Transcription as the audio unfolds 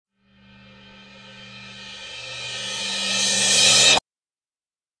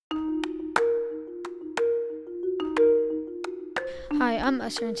I'm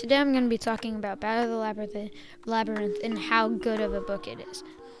Usher, and today I'm going to be talking about Battle of the Labyrinth and how good of a book it is.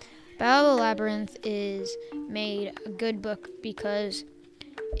 Battle of the Labyrinth is made a good book because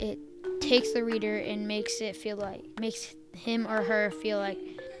it takes the reader and makes him or her feel like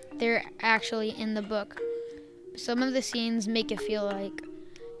they're actually in the book. Some of the scenes make it feel like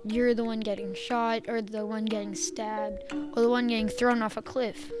you're the one getting shot, or the one getting stabbed, or the one getting thrown off a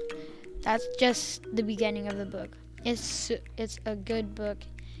cliff. That's just the beginning of the book. It's a good book,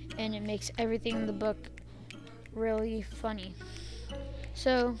 and it makes everything in the book really funny.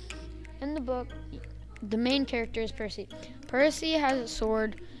 So, in the book, the main character is Percy. Percy has a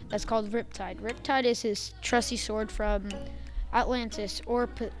sword that's called Riptide. Riptide is his trusty sword from Atlantis,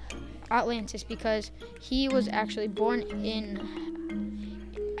 Atlantis, because he was actually born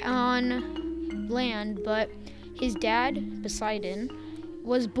on land, but his dad, Poseidon,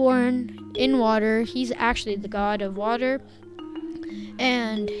 was born in water. He's actually the god of water,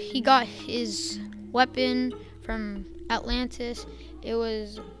 and he got his weapon from Atlantis. It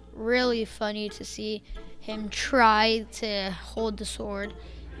was really funny to see him try to hold the sword.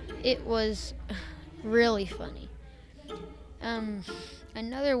 It was really funny.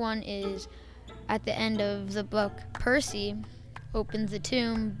 Another one is at the end of the book, Percy opens the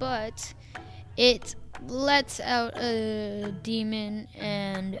tomb, but it lets out a demon,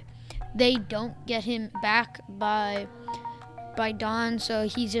 and they don't get him back by dawn, so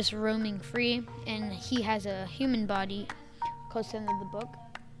he's just roaming free, and he has a human body close to the end of the book.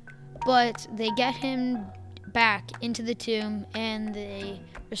 But they get him back into the tomb, and they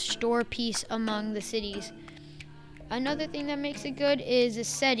restore peace among the cities. Another thing that makes it good is the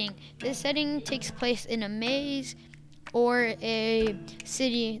setting. The setting takes place in a maze or a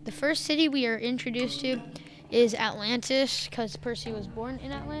city. The first city we are introduced to is Atlantis, because Percy was born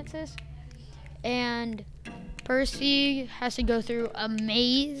in Atlantis. And Percy has to go through a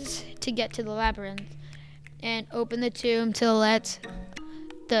maze to get to the labyrinth and open the tomb to let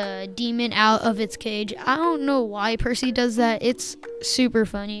the demon out of its cage. I don't know why Percy does that. It's super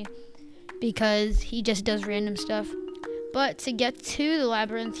funny because he just does random stuff. But to get to the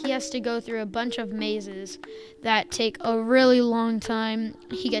labyrinth, he has to go through a bunch of mazes that take a really long time.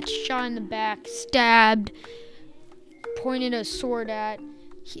 He gets shot in the back, stabbed, pointed a sword at.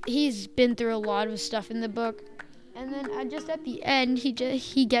 He's been through a lot of stuff in the book. And then just at the end,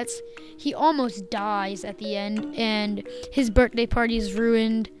 he almost dies at the end, and his birthday party is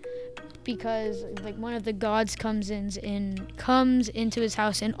ruined because one of the gods comes into his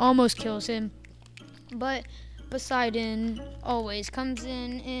house and almost kills him. But Poseidon always comes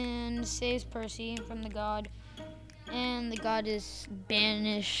in and saves Percy from the god, and the god is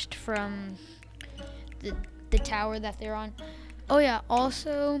banished from the tower that they're on. Oh yeah,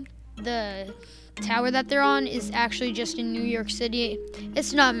 also the tower that they're on is actually just in New York City.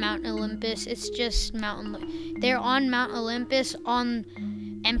 It's not Mount Olympus, it's just they're on Mount Olympus on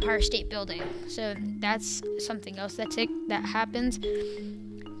Empire State Building. So that's something else that happens.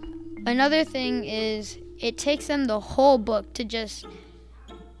 Another thing is it takes them the whole book to just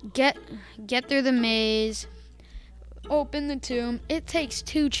get through the maze, open the tomb. It takes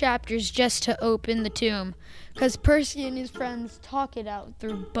 2 chapters just to open the tomb, because Percy and his friends talk it out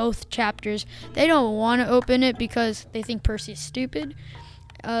through both chapters. They don't want to open it because they think Percy is stupid.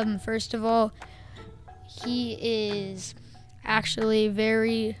 First of all, he is actually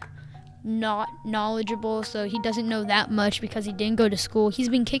very not knowledgeable, so he doesn't know that much because he didn't go to school. He's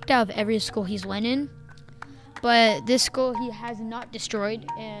been kicked out of every school he's went in, but this school he has not destroyed.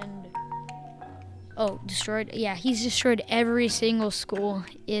 Destroyed? Yeah, he's destroyed every single school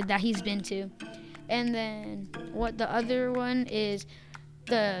that he's been to. And then what the other one is,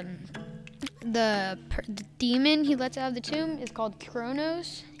 the demon he lets out of the tomb is called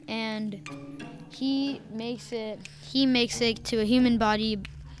Kronos, and he makes it to a human body,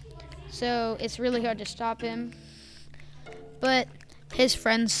 so it's really hard to stop him. But his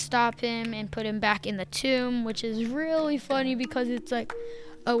friends stop him and put him back in the tomb, which is really funny because it's like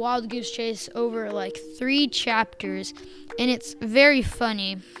a wild goose chase over 3 chapters, and it's very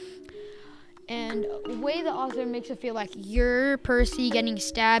funny. And the way the author makes it feel like you're Percy getting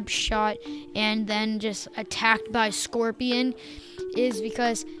stabbed, shot, and then just attacked by a scorpion is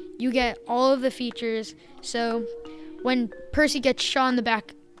because you get all of the features. So when Percy gets shot in the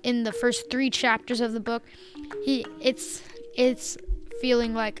back in the first 3 chapters of the book, it's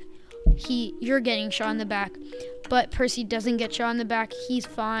feeling like you're getting shot in the back, but Percy doesn't get shot in the back. He's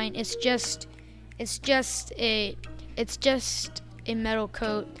fine. It's just a metal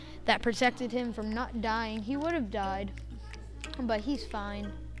coat that protected him from not dying. He would have died, but he's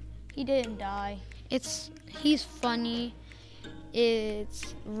fine. He didn't die. He's funny.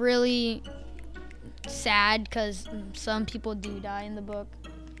 it's really sad because some people do die in the book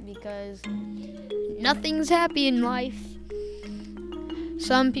because nothing's happy in life.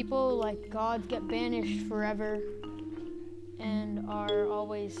 Some people, like gods, get banished forever and are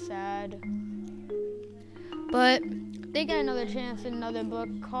always sad. But they get another chance in another book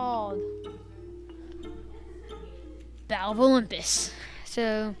called Battle of Olympus.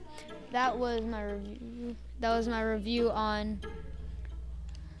 So that was my review. That was my review on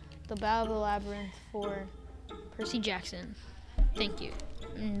the Battle of the Labyrinth for Percy Jackson. Thank you.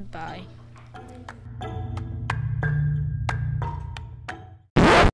 Bye.